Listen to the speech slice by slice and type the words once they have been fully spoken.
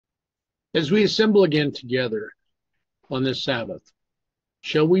As we assemble again together on this Sabbath,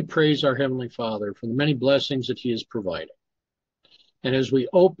 shall we praise our Heavenly Father for the many blessings that He has provided? And as we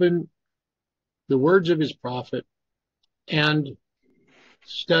open the words of His prophet and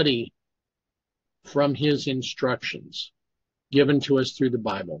study from His instructions given to us through the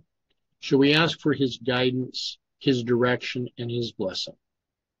Bible, shall we ask for His guidance, His direction, and His blessing?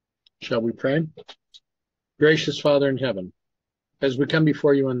 Shall we pray? Gracious Father in heaven, as we come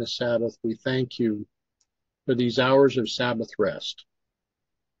before you on the Sabbath, we thank you for these hours of Sabbath rest,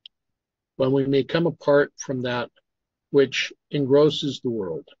 when we may come apart from that which engrosses the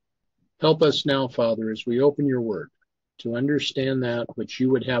world. Help us now, Father, as we open your word, to understand that which you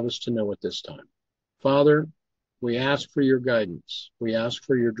would have us to know at this time. Father, we ask for your guidance. We ask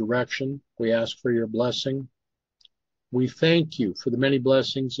for your direction. We ask for your blessing. We thank you for the many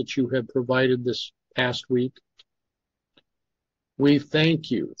blessings that you have provided this past week. We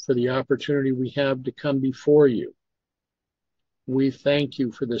thank you for the opportunity we have to come before you. We thank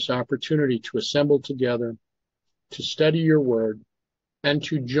you for this opportunity to assemble together, to study your word, and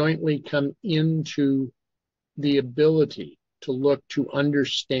to jointly come into the ability to look to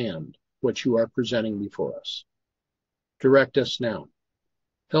understand what you are presenting before us. Direct us now.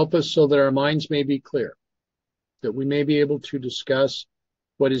 Help us so that our minds may be clear, that we may be able to discuss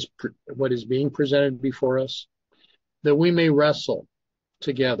what is being presented before us, that we may wrestle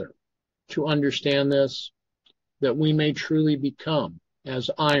together to understand this, that we may truly become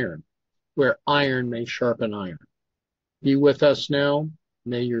as iron, where iron may sharpen iron. Be with us now.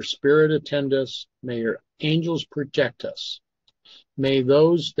 May your Spirit attend us. May your angels protect us. May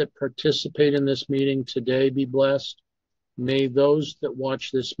those that participate in this meeting today be blessed. May those that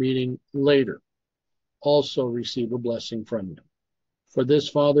watch this meeting later also receive a blessing from you. For this,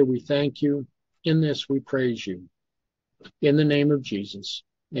 Father, we thank you. In this, we praise you. In the name of Jesus,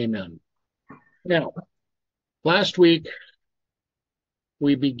 amen. Now, last week,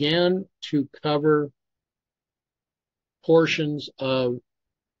 we began to cover portions of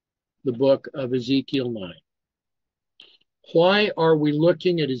the book of Ezekiel 9. Why are we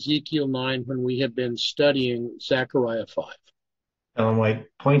looking at Ezekiel 9 when we have been studying Zechariah 5? Ellen White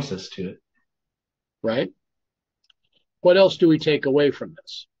points us to it. Right? What else do we take away from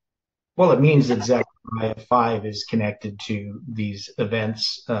this? Well, it means that Zechariah 5 is connected to these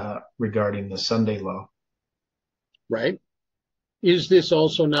events regarding the Sunday law. Right? Is this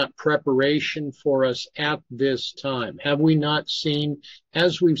also not preparation for us at this time? Have we not seen,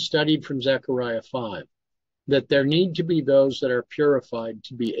 as we've studied from Zechariah 5, that there need to be those that are purified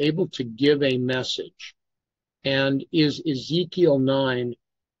to be able to give a message? And is Ezekiel 9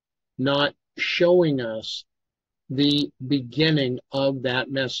 not showing us the beginning of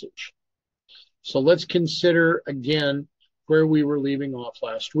that message? So let's consider again where we were leaving off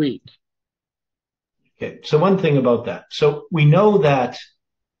last week. Okay, so one thing about that. So we know that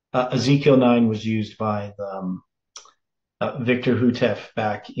Ezekiel 9 was used by Victor Houteff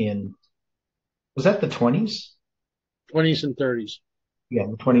back in, was that the 20s? 20s and 30s. Yeah,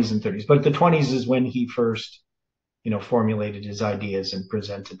 the 20s and 30s. But the 20s is when he first, formulated his ideas and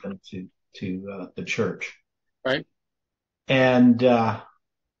presented them to the church. Right. And,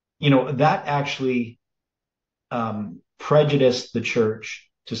 that actually prejudiced the church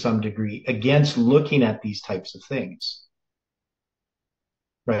to some degree against looking at these types of things.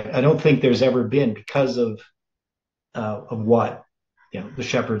 Right. I don't think there's ever been, because of what the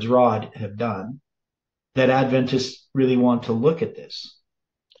shepherd's rod have done, that Adventists really want to look at this.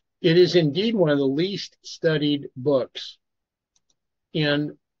 It is indeed one of the least studied books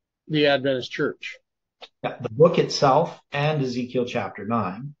in the Adventist church. Yeah, the book itself and Ezekiel chapter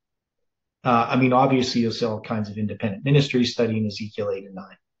 9. Obviously you'll see all kinds of independent ministries studying Ezekiel 8 and 9,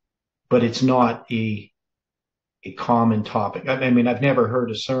 but it's not a common topic. I've never heard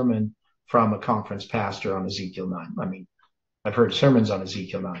a sermon from a conference pastor on Ezekiel 9. I've heard sermons on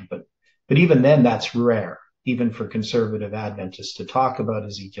Ezekiel 9, but even then that's rare, even for conservative Adventists to talk about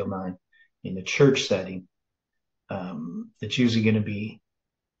Ezekiel 9 in the church setting. It's usually going to be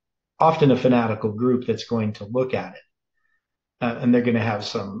often a fanatical group that's going to look at it. And they're going to have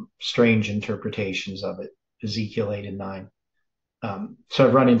some strange interpretations of it, Ezekiel 8 and 9. So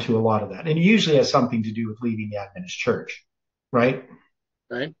I've run into a lot of that. And it usually has something to do with leaving the Adventist church, right?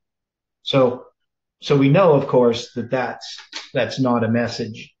 Right. So we know, of course, that that's not a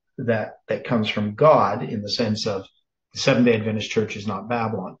message that comes from God, in the sense of the Seventh-day Adventist church is not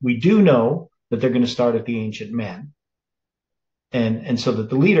Babylon. We do know that they're going to start at the ancient men. And so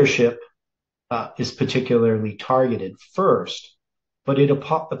that the leadership is particularly targeted first, but it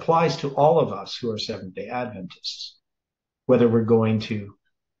applies to all of us who are Seventh-day Adventists, whether we're going to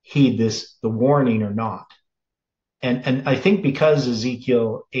heed the warning or not. And I think because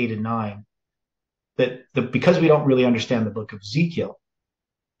Ezekiel 8 and 9, because we don't really understand the book of Ezekiel,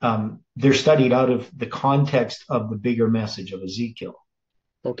 they're studied out of the context of the bigger message of Ezekiel.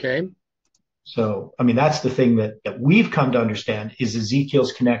 Okay. So, I mean, that's the thing that we've come to understand is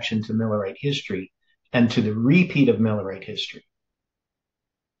Ezekiel's connection to Millerite history and to the repeat of Millerite history,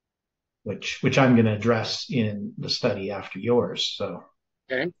 which I'm going to address in the study after yours. So,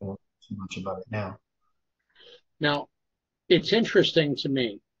 Okay. I won't say too much about it now. Now, it's interesting to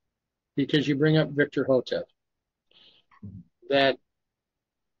me because you bring up Victor Hotep, that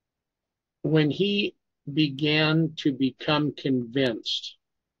when he began to become convinced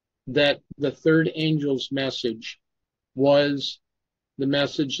that the third angel's message was the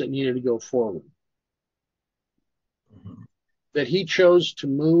message that needed to go forward, that he chose to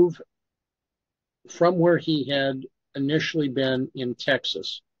move from where he had initially been in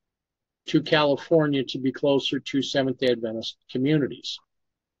Texas to California to be closer to Seventh-day Adventist communities.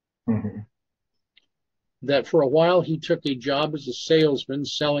 Mm-hmm. That for a while he took a job as a salesman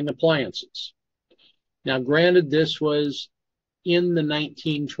selling appliances. Now, granted, this was in the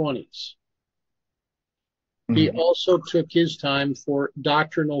 1920s. Mm-hmm. He also took his time for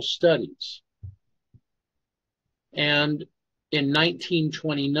doctrinal studies. And in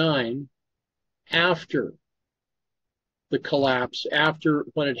 1929, after the collapse, after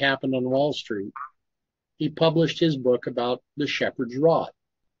what had happened on Wall Street, he published his book about the shepherd's rod.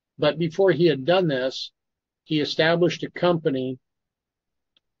 But before he had done this, he established a company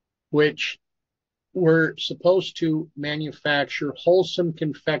which were supposed to manufacture wholesome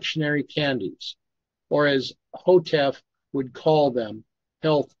confectionery candies, or as Hotep would call them,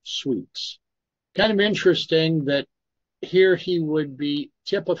 health sweets. Kind of interesting that here he would be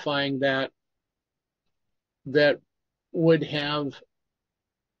typifying that would have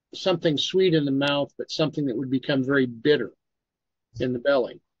something sweet in the mouth, but something that would become very bitter in the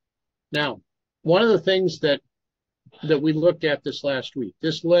belly. Now, one of the things that we looked at this last week,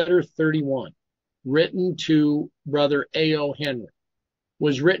 this letter 31, written to Brother A.O. Henry,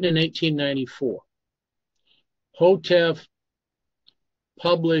 was written in 1894. Hotep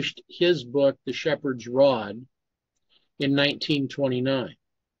published his book, The Shepherd's Rod, in 1929.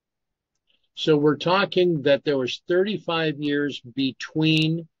 So we're talking that there was 35 years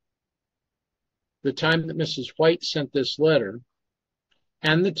between the time that Mrs. White sent this letter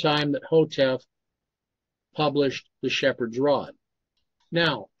and the time that Hotep published The Shepherd's Rod.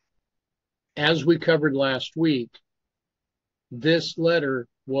 Now, as we covered last week, this letter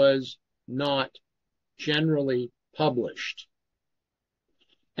was not generally published.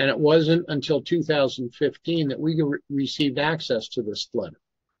 And it wasn't until 2015 that we received access to this letter.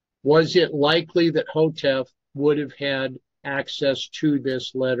 Was it likely that Hotep would have had access to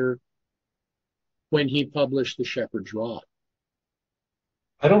this letter when he published The Shepherd's Rod?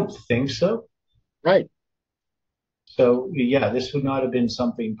 I don't think so. Right. So, yeah, this would not have been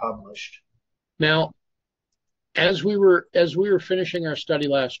something published. Now, as we were finishing our study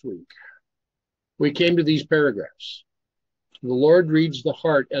last week, we came to these paragraphs. The Lord reads the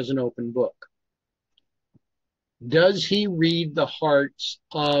heart as an open book. Does he read the hearts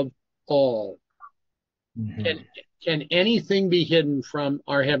of all? Mm-hmm. Can anything be hidden from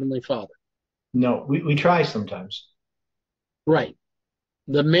our Heavenly Father? No, we try sometimes. Right.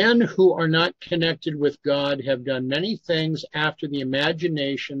 The men who are not connected with God have done many things after the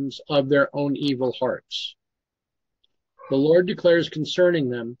imaginations of their own evil hearts. The Lord declares concerning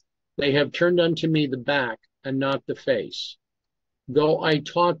them, they have turned unto me the back and not the face. Though I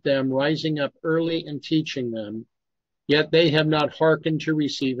taught them, rising up early and teaching them, yet they have not hearkened to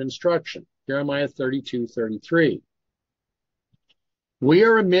receive instruction. Jeremiah 32:33. We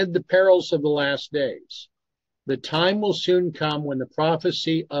are amid the perils of the last days. The time will soon come when the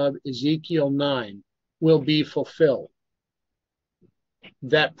prophecy of Ezekiel 9 will be fulfilled.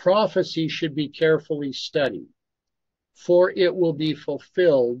 That prophecy should be carefully studied, for it will be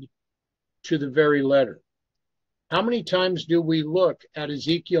fulfilled to the very letter. How many times do we look at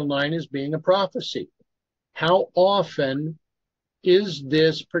Ezekiel 9 as being a prophecy? How often is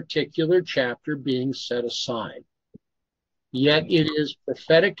this particular chapter being set aside? Yet it is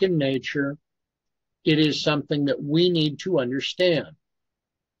prophetic in nature. It is something that we need to understand.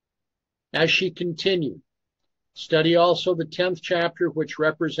 As she continued, study also the 10th chapter, which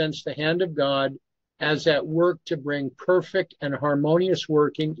represents the hand of God as at work to bring perfect and harmonious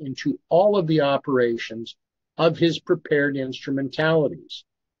working into all of the operations of his prepared instrumentalities.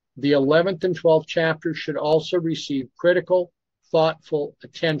 The 11th and 12th chapters should also receive critical, thoughtful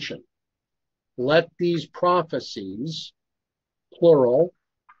attention. Let these prophecies, plural,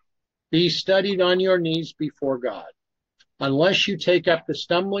 Be studied on your knees before God, unless you take up the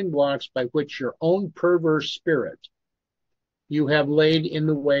stumbling blocks by which your own perverse spirit you have laid in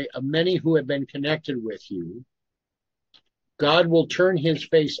the way of many who have been connected with you. God will turn his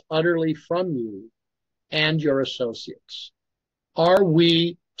face utterly from you and your associates. Are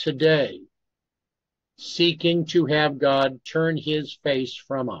we today seeking to have God turn his face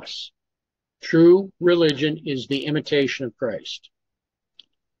from us? True religion is the imitation of Christ.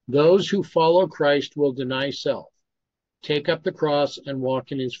 Those who follow Christ will deny self, take up the cross, and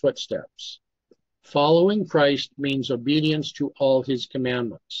walk in his footsteps. Following Christ means obedience to all his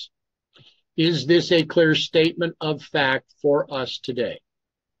commandments. Is this a clear statement of fact for us today?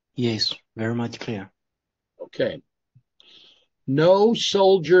 Yes, very much clear. Okay. No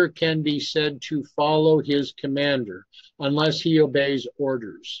soldier can be said to follow his commander unless he obeys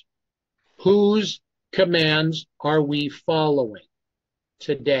orders. Whose commands are we following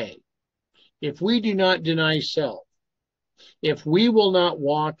today? If we do not deny self, if we will not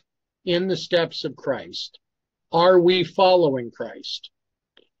walk in the steps of Christ, are we following Christ?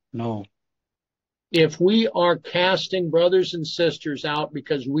 No. If we are casting brothers and sisters out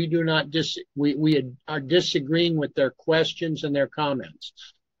because we do not we are disagreeing with their questions and their comments,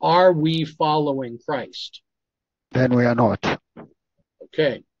 are we following Christ? Then we are not.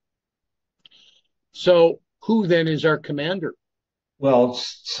 Okay. So who then is our commander? Well,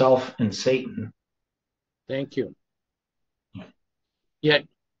 it's self and Satan. Thank you. Yet,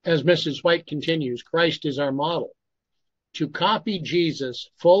 as Mrs. White continues, Christ is our model. To copy Jesus,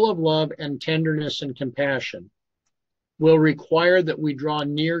 full of love and tenderness and compassion, will require that we draw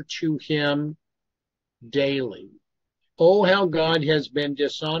near to him daily. Oh, how God has been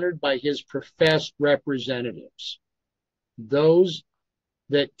dishonored by his professed representatives, those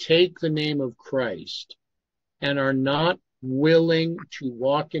that take the name of Christ and are not willing to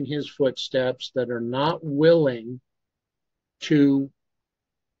walk in his footsteps, that are not willing to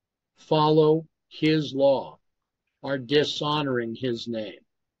follow his law, are dishonoring his name.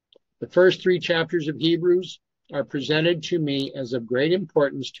 The first 3 chapters of Hebrews are presented to me as of great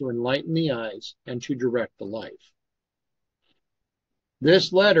importance to enlighten the eyes and to direct the life.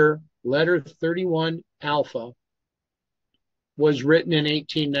 This letter, letter 31 Alpha, was written in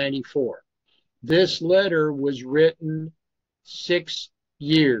 1894. This letter was written 6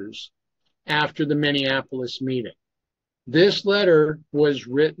 years after the Minneapolis meeting. This letter was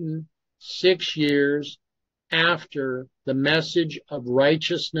written 6 years after the message of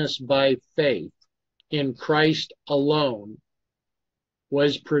righteousness by faith in Christ alone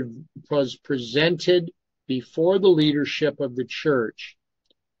was presented before the leadership of the church.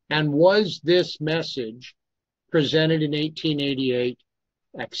 And was this message presented in 1888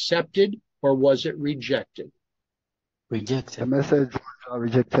 accepted, or was it rejected? Rejected. The message was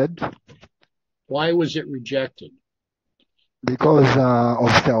rejected Why was it rejected? because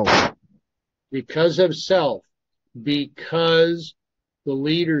of self. Because of self, because the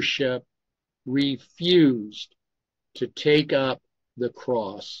leadership refused to take up the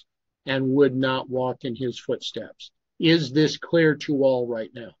cross and would not walk in his footsteps. Is this clear to all right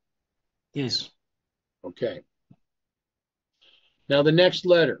now? Yes. Okay. Now the next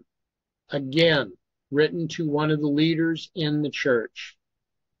letter, again, written to one of the leaders in the church.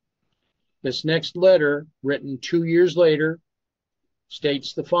 This next letter, written 2 years later,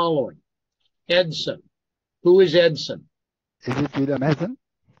 states the following. Edson. Who is Edson? Is it William Edson?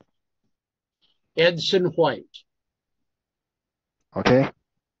 Edson White. Okay.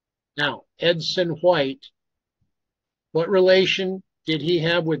 Now, Edson White, what relation did he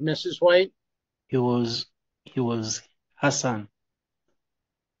have with Mrs. White? He was Hassan.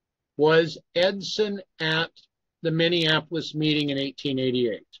 Was Edson at the Minneapolis meeting in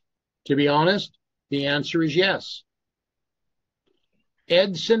 1888? To be honest, the answer is yes.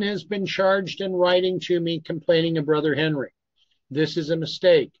 Edson has been charged in writing to me complaining of Brother Henry. This is a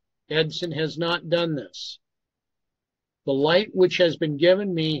mistake. Edson has not done this. The light which has been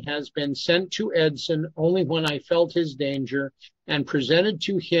given me has been sent to Edson only when I felt his danger and presented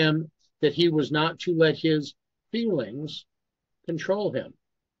to him that he was not to let his feelings control him.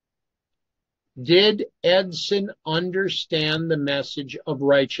 Did Edson understand the message of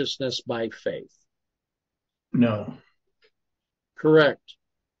righteousness by faith? No. Correct.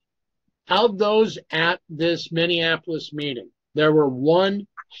 Of those at this Minneapolis meeting, there were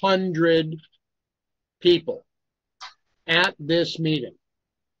 100 people at this meeting.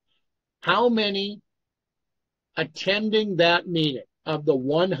 How many attending that meeting of the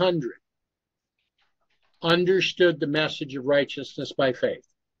 100 understood the message of righteousness by faith?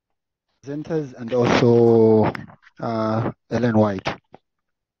 Presenters and also Ellen White.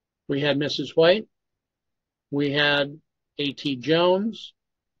 We had Mrs. White, we had A.T. Jones,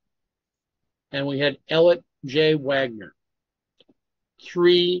 and we had Elliot J. Wagner.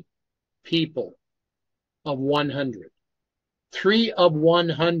 3 people of 100. 3 of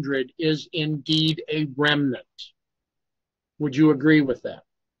 100 is indeed a remnant. Would you agree with that?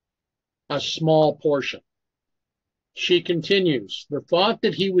 A small portion. She continues, the thought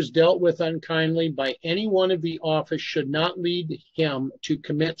that he was dealt with unkindly by any one of the office should not lead him to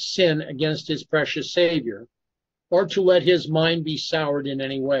commit sin against his precious Savior, or to let his mind be soured in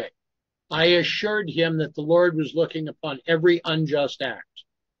any way. I assured him that the Lord was looking upon every unjust act.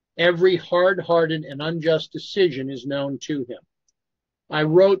 Every hard-hearted and unjust decision is known to him. I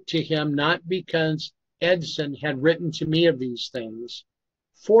wrote to him not because Edson had written to me of these things,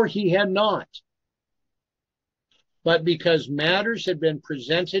 for he had not, but because matters had been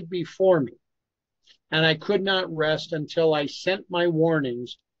presented before me, and I could not rest until I sent my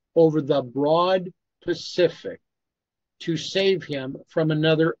warnings over the broad Pacific to save him from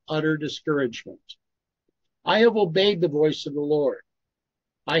another utter discouragement. I have obeyed the voice of the Lord.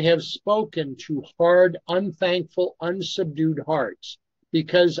 I have spoken to hard, unthankful, unsubdued hearts,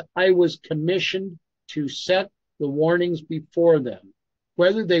 because I was commissioned to set the warnings before them,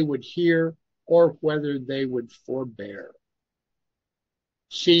 whether they would hear or whether they would forbear.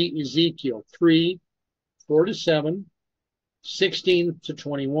 See Ezekiel 3, 4-7,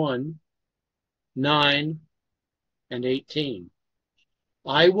 16-21, 9, and 18.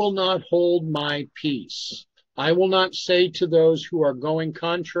 I will not hold my peace. I will not say to those who are going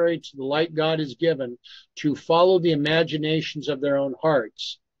contrary to the light God has given to follow the imaginations of their own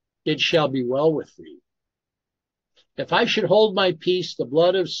hearts, it shall be well with thee. If I should hold my peace, the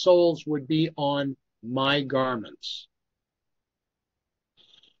blood of souls would be on my garments.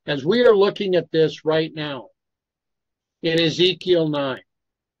 As we are looking at this right now, in Ezekiel 9,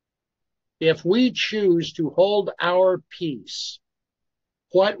 if we choose to hold our peace,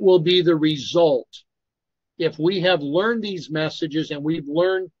 what will be the result if we have learned these messages and we've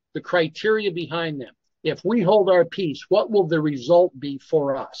learned the criteria behind them? If we hold our peace, what will the result be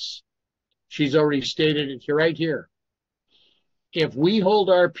for us? She's already stated it here, right here. If we hold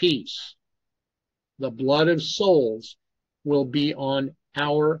our peace, the blood of souls will be on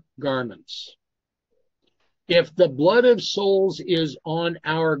our garments. If the blood of souls is on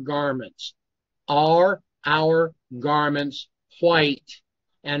our garments, are our garments white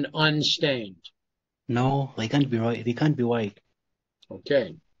and unstained? No, they can't be right. They can't be white.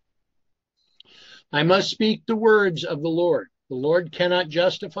 Okay. I must speak the words of the Lord. The Lord cannot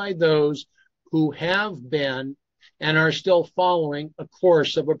justify those who have been and are still following a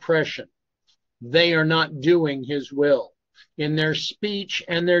course of oppression. They are not doing his will. In their speech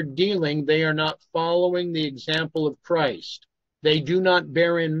and their dealing, they are not following the example of Christ. They do not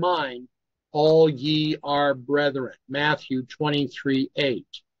bear in mind all ye are brethren. Matthew 23:8.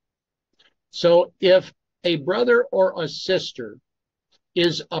 So if a brother or a sister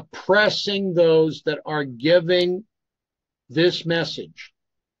is oppressing those that are giving this message,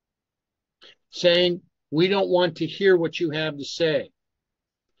 saying, we don't want to hear what you have to say,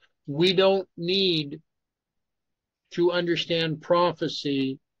 we don't need to understand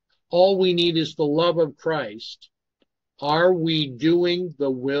prophecy, all we need is the love of Christ, are we doing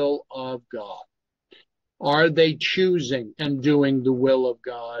the will of God? Are they choosing and doing the will of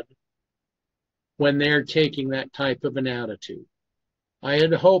God when they're taking that type of an attitude? I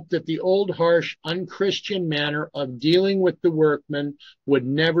had hoped that the old, harsh, unchristian manner of dealing with the workmen would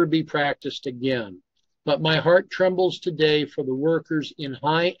never be practiced again. But my heart trembles today for the workers in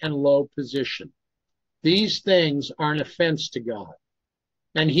high and low position. These things are an offense to God,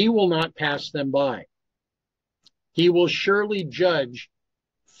 and he will not pass them by. He will surely judge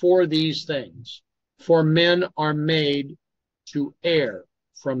for these things, for men are made to err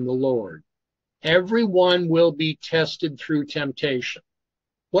from the Lord. Everyone will be tested through temptation.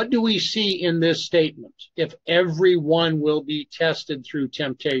 What do we see in this statement? If everyone will be tested through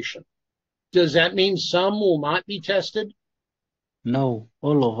temptation, does that mean some will not be tested? No,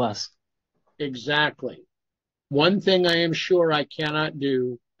 all of us. Exactly. One thing I am sure I cannot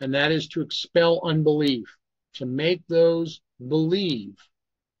do, and that is to expel unbelief, to make those believe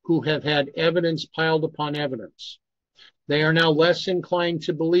who have had evidence piled upon evidence. They are now less inclined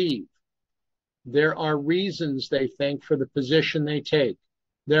to believe. There are reasons, they think, for the position they take.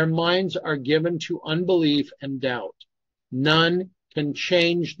 Their minds are given to unbelief and doubt. None can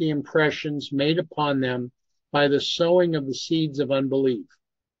change the impressions made upon them by the sowing of the seeds of unbelief,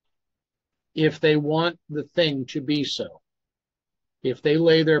 if they want the thing to be so. If they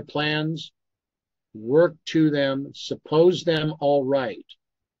lay their plans, work to them, suppose them all right,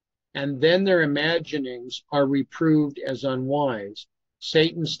 and then their imaginings are reproved as unwise,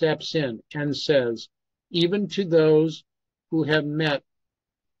 Satan steps in and says, even to those who have met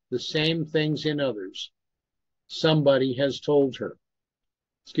the same things in others, somebody has told her.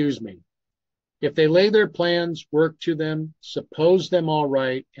 If they lay their plans, work to them, suppose them all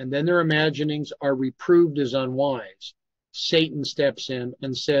right, and then their imaginings are reproved as unwise, Satan steps in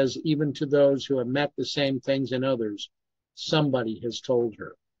and says, even to those who have met the same things in others, somebody has told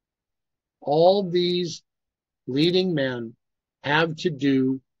her. All these leading men have to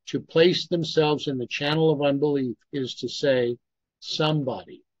do to place themselves in the channel of unbelief is to say,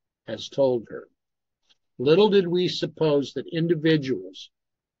 somebody has told her. Little did we suppose that individuals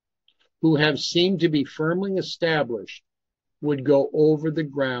who have seemed to be firmly established would go over the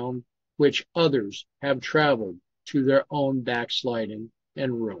ground which others have traveled to their own backsliding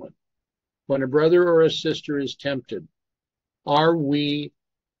and ruin. When a brother or a sister is tempted, are we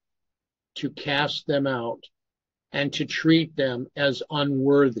to cast them out and to treat them as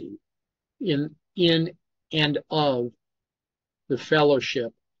unworthy in and of the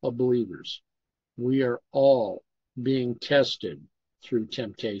fellowship of believers? We are all being tested through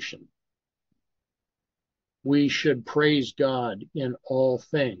temptation. We should praise God in all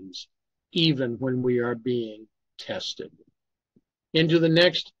things, even when we are being tested. Into the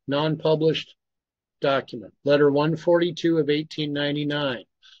next non-published document, letter 142 of 1899,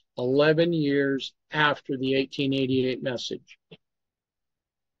 11 years after the 1888 message.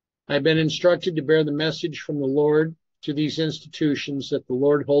 I've been instructed to bear the message from the Lord to these institutions that the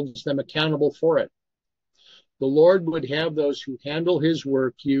Lord holds them accountable for it. The Lord would have those who handle his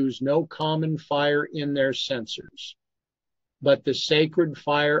work use no common fire in their censers, but the sacred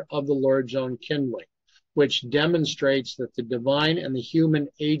fire of the Lord's own kindling, which demonstrates that the divine and the human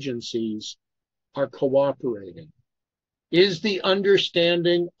agencies are cooperating. Is the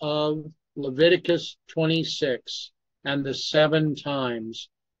understanding of Leviticus 26 and the 7 times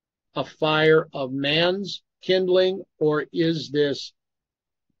a fire of man's kindling, or is this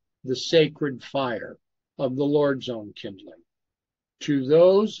the sacred fire of the Lord's own kindling? To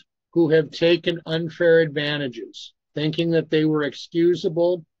those who have taken unfair advantages, thinking that they were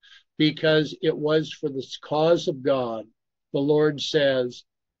excusable because it was for the cause of God, the Lord says,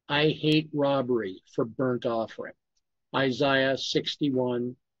 I hate robbery for burnt offering. Isaiah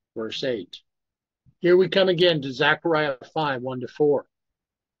 61, verse 8. Here we come again to Zechariah 5, 1-4.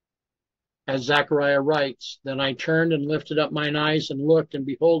 As Zechariah writes, then I turned and lifted up mine eyes and looked, and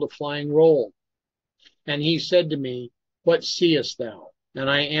behold, a flying roll. And he said to me, what seest thou? And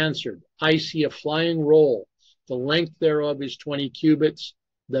I answered, I see a flying roll. The length thereof is 20 cubits.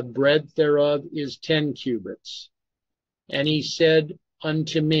 The breadth thereof is 10 cubits. And he said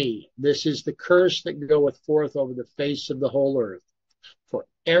unto me, this is the curse that goeth forth over the face of the whole earth. For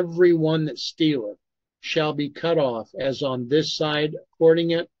every one that stealeth shall be cut off, as on this side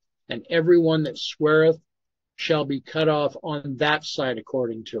according it, and every one that sweareth shall be cut off on that side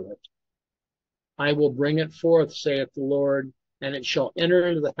according to it. I will bring it forth, saith the Lord, and it shall enter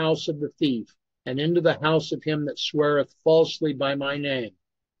into the house of the thief, and into the house of him that sweareth falsely by my name.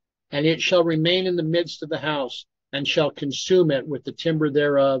 And it shall remain in the midst of the house, and shall consume it with the timber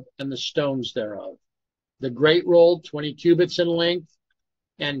thereof and the stones thereof. The great roll, 20 cubits in length,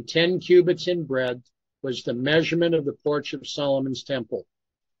 and 10 cubits in breadth, was the measurement of the porch of Solomon's temple.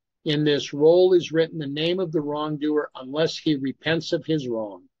 In this roll is written the name of the wrongdoer, unless he repents of his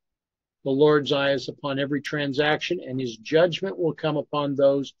wrong. The Lord's eye is upon every transaction, and his judgment will come upon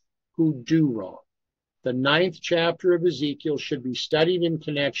those who do wrong. The 9th chapter of Ezekiel should be studied in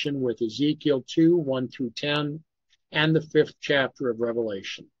connection with Ezekiel 2, 1-10, and the 5th chapter of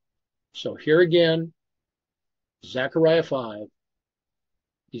Revelation. So here again, Zechariah 5,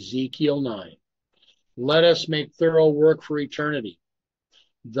 Ezekiel 9. Let us make thorough work for eternity.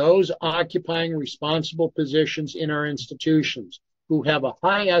 Those occupying responsible positions in our institutions who have a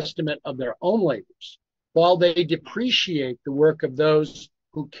high estimate of their own labors, while they depreciate the work of those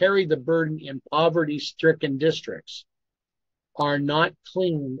who carry the burden in poverty-stricken districts, are not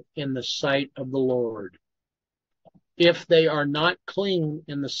clean in the sight of the Lord. If they are not clean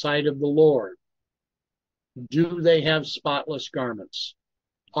in the sight of the Lord, do they have spotless garments?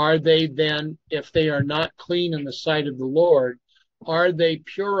 Are they then, if they are not clean in the sight of the Lord, are they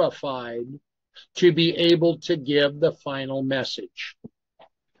purified to be able to give the final message?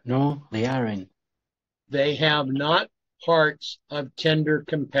 No, they aren't. They have not hearts of tender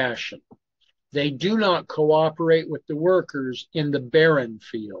compassion. They do not cooperate with the workers in the barren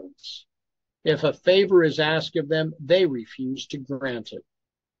fields. If a favor is asked of them, they refuse to grant it.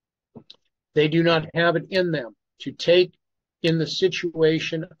 They do not have it in them to take in the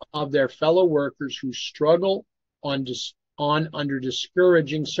situation of their fellow workers who struggle on under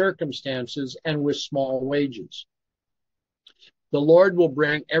discouraging circumstances and with small wages. The Lord will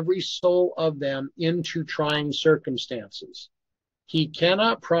bring every soul of them into trying circumstances. He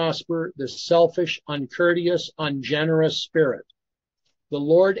cannot prosper the selfish, uncourteous, ungenerous spirit. The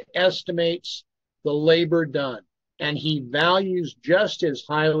Lord estimates the labor done, and he values just as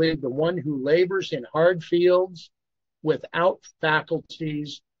highly the one who labors in hard fields without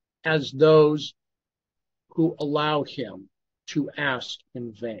faculties as those who allow him to ask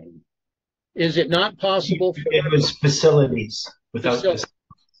in vain. Is it not possible for... It was facilities without facilities.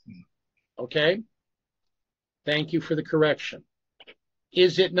 Okay. Thank you for the correction.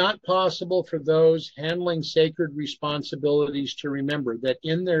 Is it not possible for those handling sacred responsibilities to remember that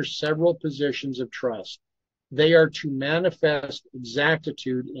in their several positions of trust, they are to manifest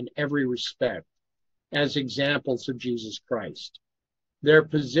exactitude in every respect as examples of Jesus Christ? Their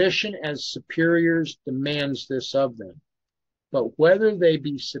position as superiors demands this of them. But whether they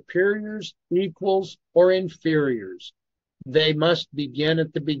be superiors, equals, or inferiors, they must begin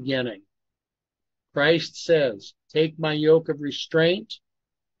at the beginning. Christ says, "Take my yoke of restraint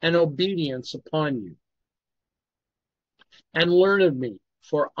and obedience upon you, and learn of me,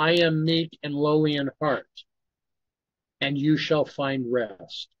 for I am meek and lowly in heart, and you shall find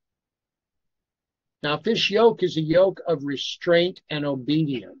rest." Now, if this yoke is a yoke of restraint and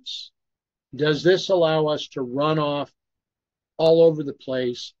obedience, does this allow us to run off all over the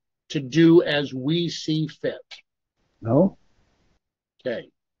place to do as we see fit? No. Okay.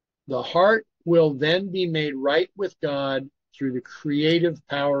 The heart will then be made right with God through the creative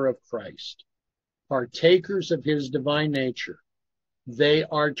power of Christ. Partakers of his divine nature, they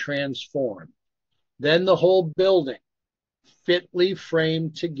are transformed. Then the whole building, fitly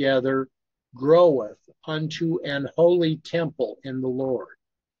framed together, groweth unto an holy temple in the Lord.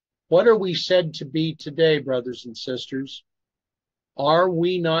 What are we said to be today, brothers and sisters? Are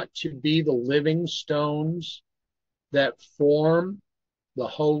we not to be the living stones that form the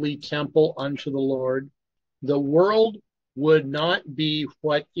holy temple unto the Lord? The world would not be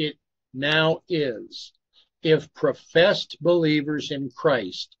what it now is if professed believers in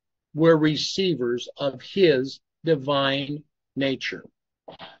Christ were receivers of his divine nature.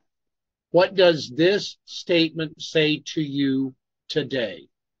 What does this statement say to you today?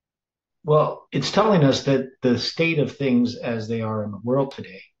 Well, it's telling us that the state of things as they are in the world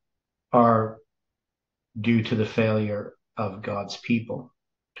today are due to the failure of God's people,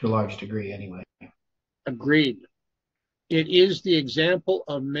 to a large degree anyway. Agreed. It is the example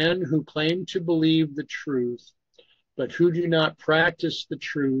of men who claim to believe the truth, but who do not practice the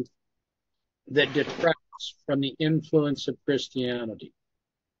truth, that detracts from the influence of Christianity.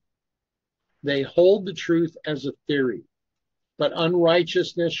 They hold the truth as a theory, but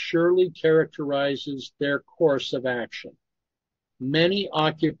unrighteousness surely characterizes their course of action. Many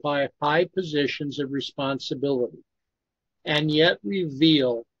occupy high positions of responsibility, and yet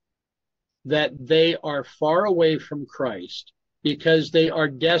reveal that they are far away from Christ because they are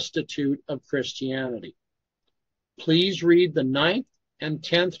destitute of Christianity. Please read the 9th and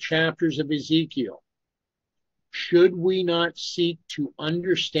 10th chapters of Ezekiel. Should we not seek to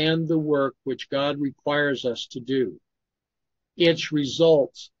understand the work which God requires us to do? Its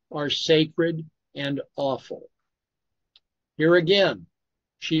results are sacred and awful. Here again,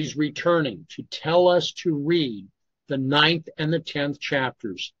 she's returning to tell us to read the 9th and the 10th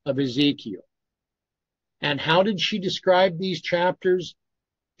chapters of Ezekiel. And how did she describe these chapters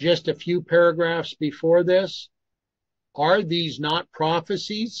just a few paragraphs before this? Are these not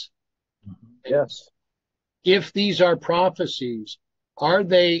prophecies? Yes. If these are prophecies, are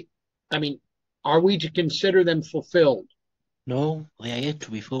we to consider them fulfilled? No, they are yet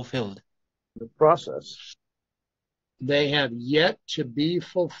to be fulfilled. The process. They have yet to be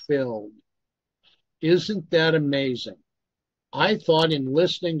fulfilled. Isn't that amazing? I thought in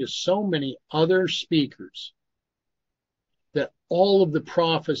listening to so many other speakers that all of the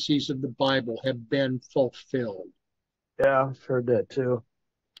prophecies of the Bible have been fulfilled. Yeah, I've heard that too.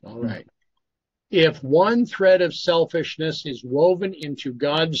 All right. If one thread of selfishness is woven into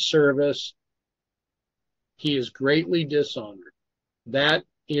God's service, he is greatly dishonored. That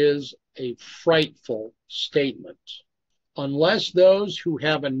is a frightful statement. Unless those who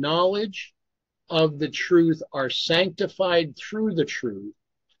have a knowledge of the truth are sanctified through the truth,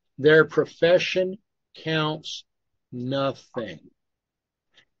 their profession counts nothing,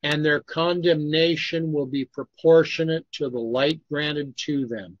 and their condemnation will be proportionate to the light granted to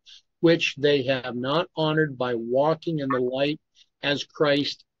them, which they have not honored by walking in the light as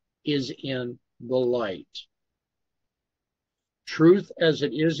Christ is in the light. Truth as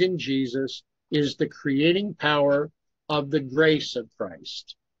it is in Jesus is the creating power of the grace of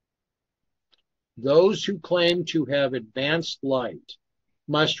Christ. Those who claim to have advanced light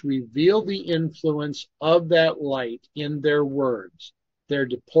must reveal the influence of that light in their words, their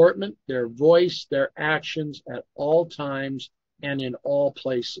deportment, their voice, their actions at all times and in all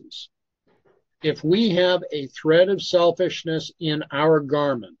places. If we have a thread of selfishness in our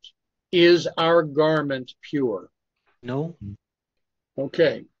garment, is our garment pure? No.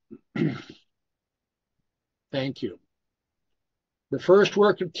 Okay. Thank you. The first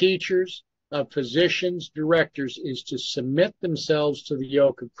work of teachers, of physicians, directors, is to submit themselves to the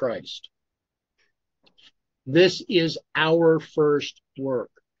yoke of Christ. This is our first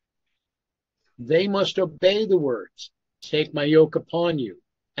work. They must obey the words, take my yoke upon you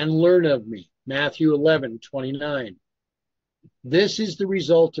and learn of me. Matthew 11:29. This is the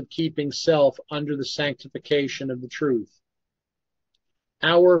result of keeping self under the sanctification of the truth.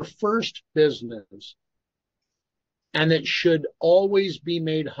 Our first business, and it should always be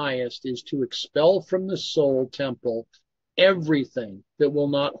made highest, is to expel from the soul temple everything that will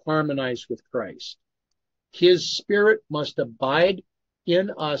not harmonize with Christ. His Spirit must abide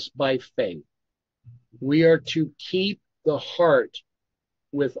in us by faith. We are to keep the heart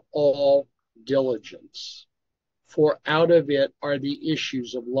with all diligence, for out of it are the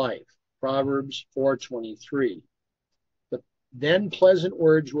issues of life. Proverbs 4:23. Then pleasant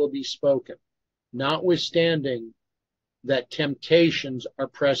words will be spoken, notwithstanding that temptations are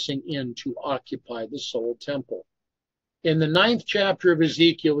pressing in to occupy the soul temple. In the 9th chapter of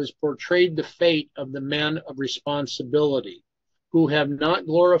Ezekiel is portrayed the fate of the men of responsibility who have not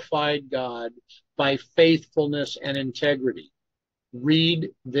glorified God by faithfulness and integrity.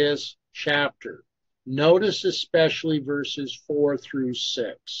 Read this chapter. Notice especially verses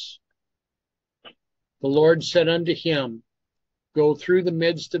 4-6. The Lord said unto him, Go through the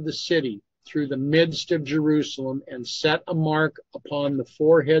midst of the city, through the midst of Jerusalem, and set a mark upon the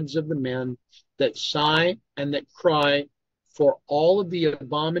foreheads of the men that sigh and that cry for all of the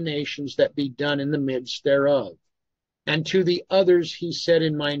abominations that be done in the midst thereof. And to the others he said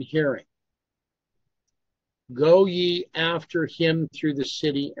in mine hearing, Go ye after him through the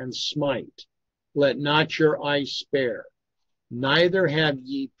city and smite. Let not your eye spare. Neither have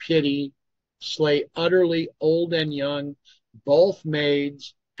ye pity. Slay utterly old and young, both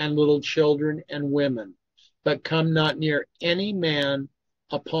maids and little children and women. But come not near any man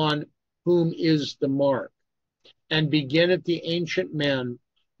upon whom is the mark. And begin at the ancient men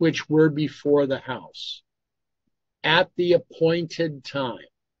which were before the house. At the appointed time,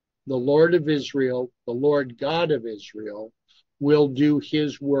 the Lord of Israel, the Lord God of Israel, will do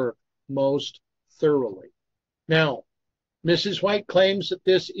his work most thoroughly. Now, Mrs. White claims that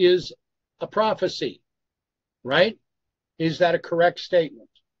this is a prophecy, right? Is that a correct statement?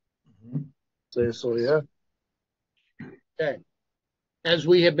 Say so, yeah. Okay. As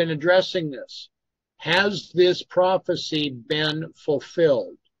we have been addressing this, has this prophecy been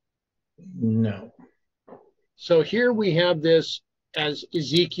fulfilled? No. So here we have this as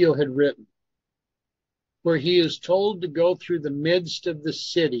Ezekiel had written, where he is told to go through the midst of the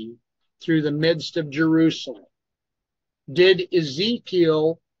city, through the midst of Jerusalem. Did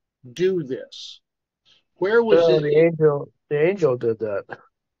Ezekiel do this? Where was the angel did that.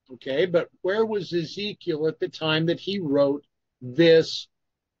 Okay, but where was Ezekiel at the time that he wrote this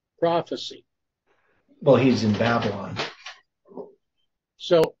prophecy? Well, he's in Babylon.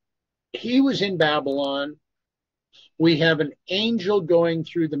 So he was in Babylon. We have an angel going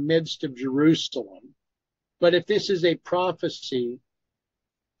through the midst of Jerusalem. But if this is a prophecy,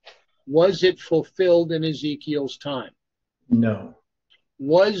 was it fulfilled in Ezekiel's time? No.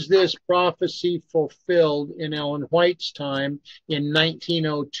 Was this prophecy fulfilled in Ellen White's time in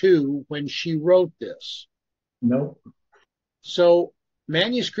 1902 when she wrote this? No. So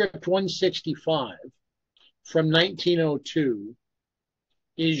manuscript 165 from 1902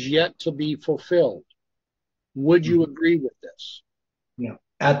 is yet to be fulfilled. Would you agree with this? Yeah.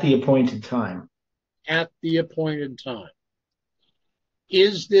 At the appointed time. At the appointed time.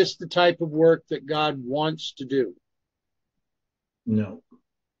 Is this the type of work that God wants to do? No.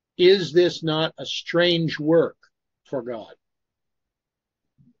 Is this not a strange work for God?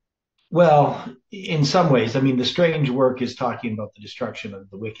 Well, in some ways, I mean, the strange work is talking about the destruction of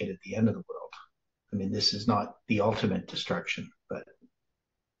the wicked at the end of the world. I mean, this is not the ultimate destruction, but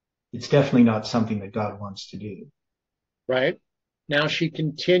it's definitely not something that God wants to do. Right? Now she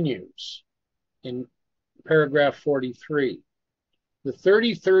continues in paragraph 43. The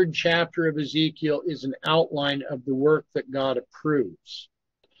 33rd chapter of Ezekiel is an outline of the work that God approves.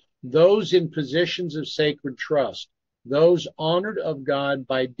 Those in positions of sacred trust those honored of God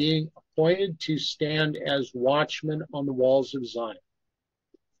by being appointed to stand as watchmen on the walls of Zion,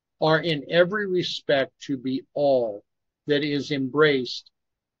 are in every respect to be all that is embraced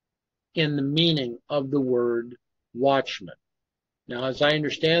in the meaning of the word watchman. Now, as I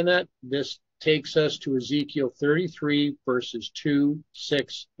understand that, this takes us to Ezekiel 33, verses 2,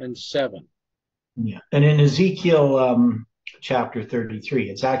 6, and 7. Yeah. And in Ezekiel chapter 33,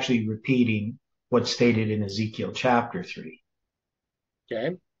 it's actually repeating what's stated in Ezekiel chapter 3.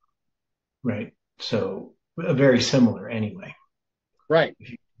 Okay? Right. So very similar anyway. Right.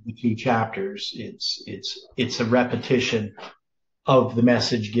 The two chapters, it's a repetition of the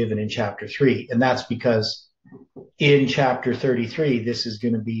message given in chapter 3. And that's because in chapter 33, this is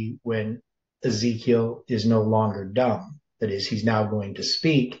going to be when Ezekiel is no longer dumb. That is, he's now going to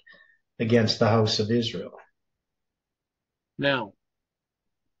speak against the house of Israel. Now,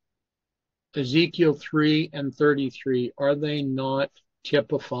 Ezekiel 3 and 33, are they not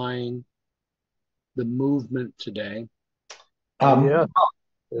typifying the movement today? Yeah.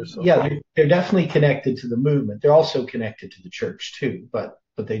 Yeah, they're definitely connected to the movement. They're also connected to the church too, but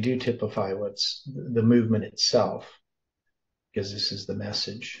they do typify what's the movement itself, because this is the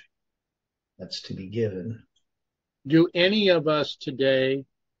message that's to be given. Do any of us today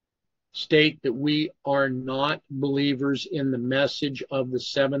state that we are not believers in the message of the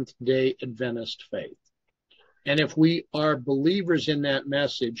Seventh-day Adventist faith? And if we are believers in that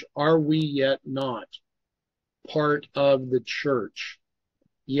message, are we yet not part of the church?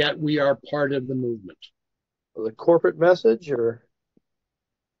 Yet we are part of the movement. The corporate message, or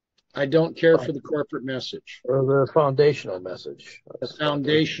I don't care for the corporate message. or the foundational message? The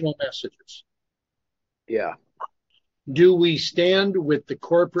foundational messages. Yeah. Do we stand with the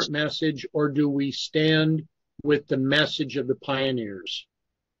corporate message, or do we stand with the message of the pioneers?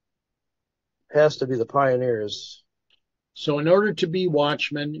 Has to be the pioneers. So in order to be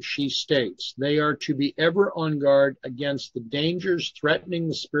watchmen, she states, they are to be ever on guard against the dangers threatening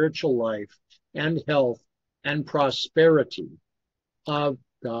the spiritual life and health and prosperity of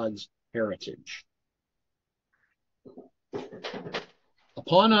God's heritage.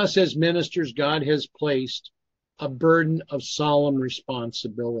 Upon us as ministers, God has placed a burden of solemn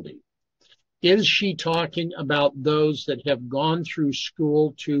responsibility. Is she talking about those that have gone through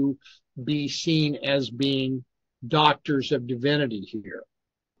school to be seen as being doctors of divinity here?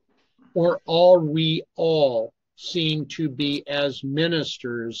 Or are we all seen to be as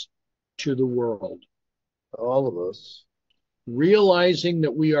ministers to the world? All of us. Realizing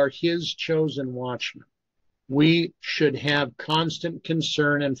that we are his chosen watchmen, we should have constant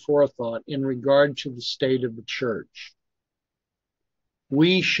concern and forethought in regard to the state of the church.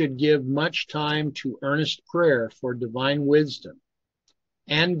 We should give much time to earnest prayer for divine wisdom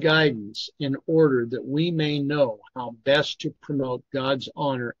and guidance in order that we may know how best to promote God's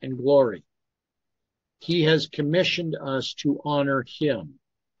honor and glory. He has commissioned us to honor him,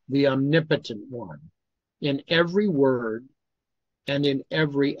 the omnipotent one, in every word and in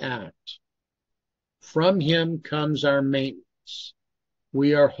every act. From him comes our maintenance.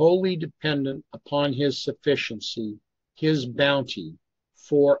 We are wholly dependent upon his sufficiency, his bounty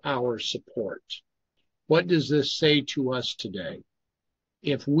for our support. What does this say to us today?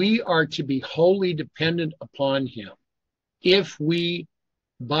 If we are to be wholly dependent upon him, if we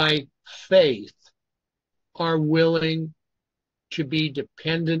by faith are willing to be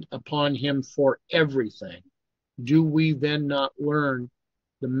dependent upon him for everything, do we then not learn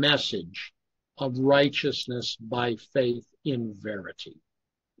the message of righteousness by faith in verity?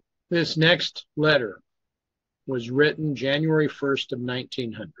 This next letter was written January 1st of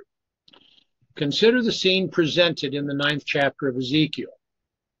 1900. Consider the scene presented in the 9th chapter of Ezekiel.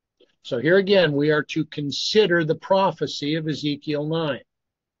 So here again, we are to consider the prophecy of Ezekiel 9.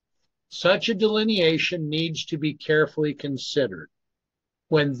 Such a delineation needs to be carefully considered.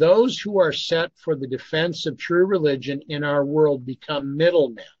 When those who are set for the defense of true religion in our world become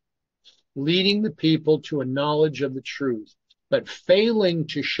middlemen, leading the people to a knowledge of the truth, but failing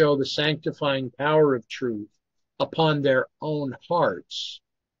to show the sanctifying power of truth upon their own hearts,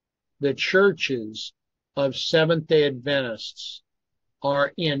 the churches of Seventh-day Adventists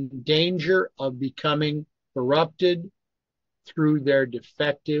are in danger of becoming corrupted through their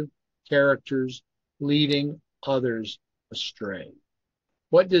defective characters, leading others astray.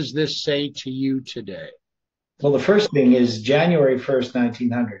 What does this say to you today? Well, the first thing is January 1st,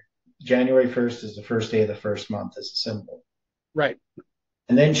 1900. January 1st is the first day of the first month as a symbol. Right.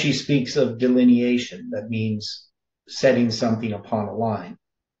 And then she speaks of delineation. That means setting something upon a line.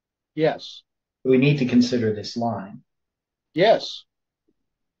 Yes. We need to consider this line. Yes.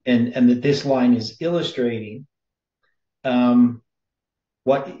 And that this line is illustrating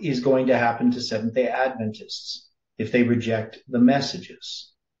what is going to happen to Seventh-day Adventists if they reject the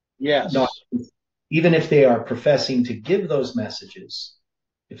messages. Yes. Not, even if they are professing to give those messages,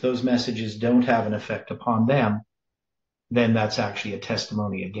 if those messages don't have an effect upon them, then that's actually a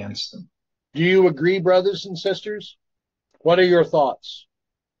testimony against them. Do you agree, brothers and sisters? What are your thoughts?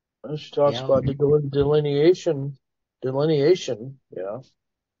 She talks about the delineation. Yeah.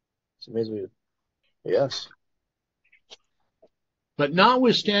 It's amazing. Yes. But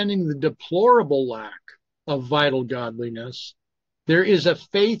notwithstanding the deplorable lack of vital godliness, there is a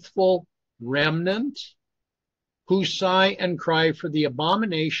faithful remnant who sigh and cry for the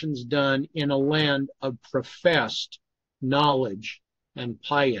abominations done in a land of professed knowledge and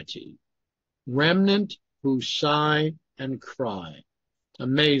piety. Remnant who sigh and cry.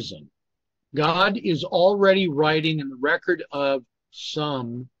 Amazing. God is already writing in the record of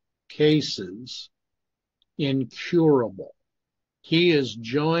some cases incurable. He is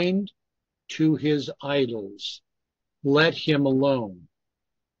joined to his idols. Let him alone.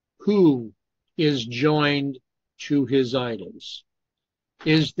 Who is joined to his idols?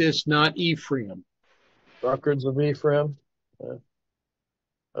 Is this not Ephraim? Records of Ephraim.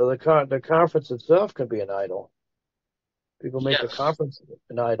 The conference itself could be an idol. People make the conference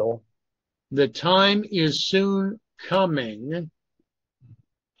an idol. The time is soon coming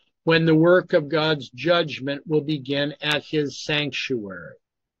when the work of God's judgment will begin at his sanctuary.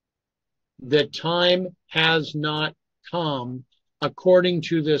 The time has not come, according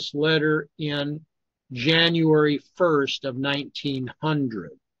to this letter in January 1st of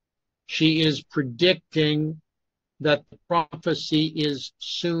 1900. She is predicting that the prophecy is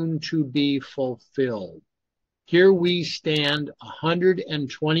soon to be fulfilled. Here we stand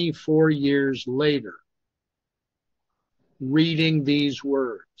 124 years later, reading these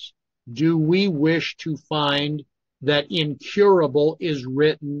words. Do we wish to find that incurable is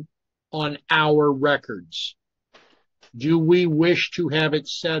written on our records? Do we wish to have it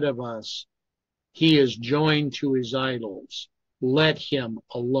said of us, he is joined to his idols, let him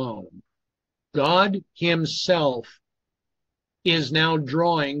alone? God himself is now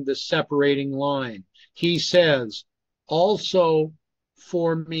drawing the separating line. He says, also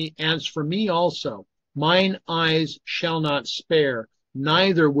for me, as for me also, mine eyes shall not spare,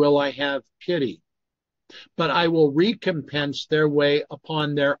 neither will I have pity, but I will recompense their way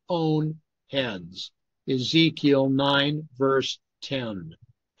upon their own heads. Ezekiel 9, verse 10.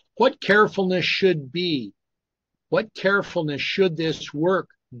 What carefulness should this work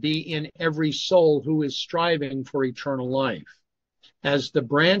be in every soul who is striving for eternal life? As the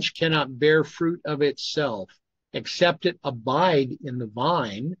branch cannot bear fruit of itself, except it abide in the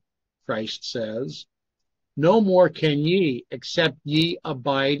vine, Christ says, no more can ye, except ye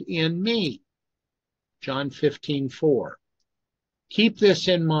abide in me. John 15:4. Keep this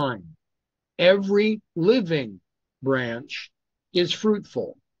in mind. Every living branch is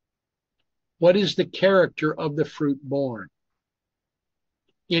fruitful. What is the character of the fruit borne?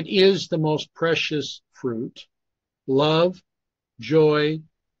 It is the most precious fruit: love, joy,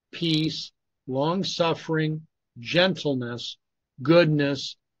 peace, long-suffering, gentleness,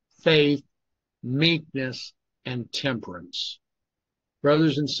 goodness, faith, meekness, and temperance.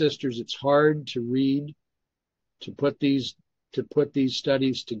 Brothers and sisters, it's hard to read, to put these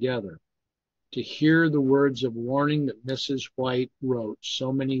studies together, to hear the words of warning that Mrs. White wrote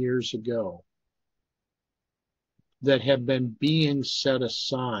so many years ago that have been being set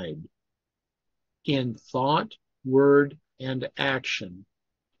aside in thought, word, and action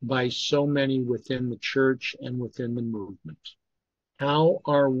by so many within the church and within the movement. How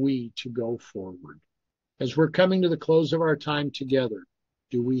are we to go forward? As we're coming to the close of our time together,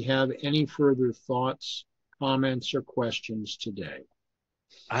 do we have any further thoughts, comments, or questions today?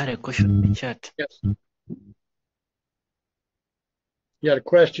 I had a question in the chat. Yes. You had a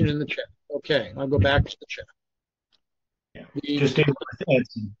question in the chat. Okay, I'll go back to the chat. Just dealing with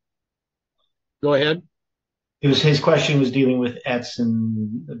Edson. Go ahead. His question was dealing with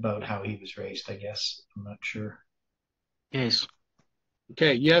Edson about how he was raised, I guess. I'm not sure. Yes.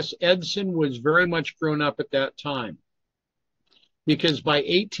 Okay, yes, Edson was very much grown up at that time, because by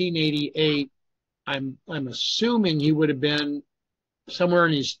 1888, I'm assuming he would have been somewhere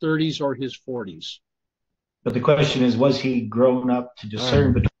in his 30s or his 40s. But the question is, was he grown up to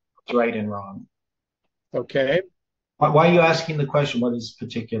discern between what's right and wrong? Okay. Why are you asking the question? What is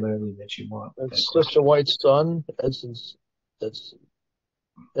particularly that you want? That's Sister White's son. Edson's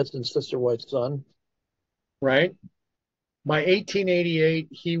Sister White's son. Right. By 1888,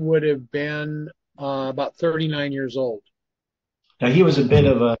 he would have been about 39 years old. Now, he was a bit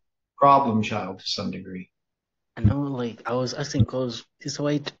of a problem child to some degree. I know, like, I was asking because this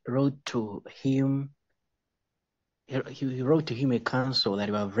White wrote to him, he wrote to him a counsel that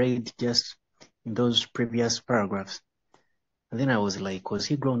you have read just in those previous paragraphs. And then I was like, was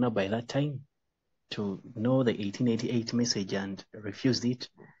he grown up by that time to know the 1888 message and refused it?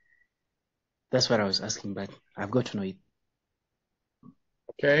 That's what I was asking, but I've got to know it.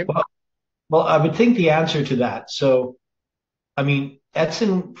 Okay. Well, I would think the answer to that. So, I mean,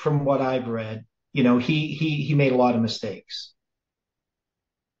 Edson, from what I've read, he made a lot of mistakes.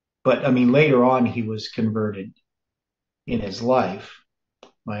 But I mean, later on, he was converted in his life,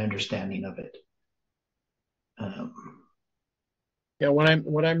 my understanding of it. Yeah,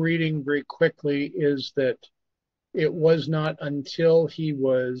 what I'm reading very quickly is that it was not until he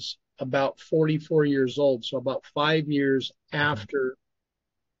was about 44 years old, so about 5 years after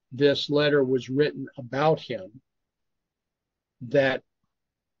this letter was written about him, that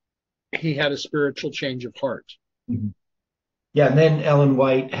he had a spiritual change of heart. Mm-hmm. Yeah, and then Ellen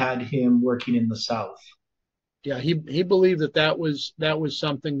White had him working in the South. Yeah, he believed that was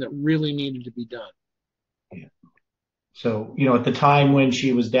something that really needed to be done. Yeah. So, at the time when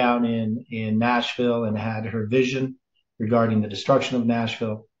she was down in Nashville and had her vision regarding the destruction of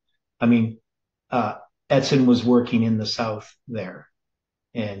Nashville, I mean, Edson was working in the South there,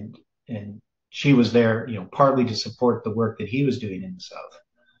 and she was there, partly to support the work that he was doing in the South.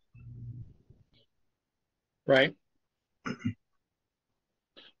 Right.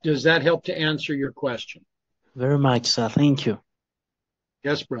 Does that help to answer your question? Very much, sir. Thank you.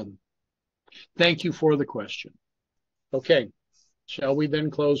 Yes, brother. Thank you for the question. Okay. Shall we then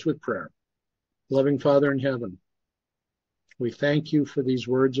close with prayer? Loving Father in heaven, we thank you for these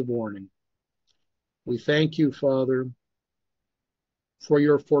words of warning. We thank you, Father, for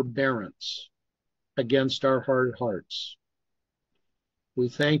your forbearance against our hard hearts. We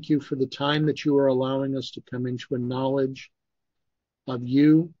thank you for the time that you are allowing us to come into a knowledge of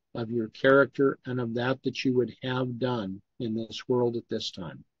you, of your character, and of that you would have done in this world at this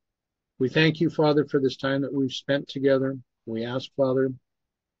time. We thank you, Father, for this time that we've spent together. We ask, Father,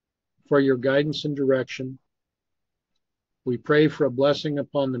 for your guidance and direction. We pray for a blessing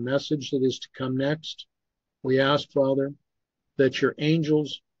upon the message that is to come next. We ask, Father, that your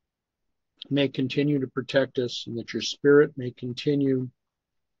angels may continue to protect us and that your Spirit may continue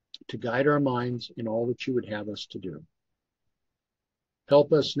to guide our minds in all that you would have us to do.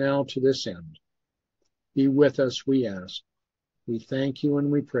 Help us now to this end. Be with us, we ask. We thank you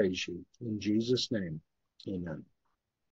and we praise you. In Jesus' name, amen.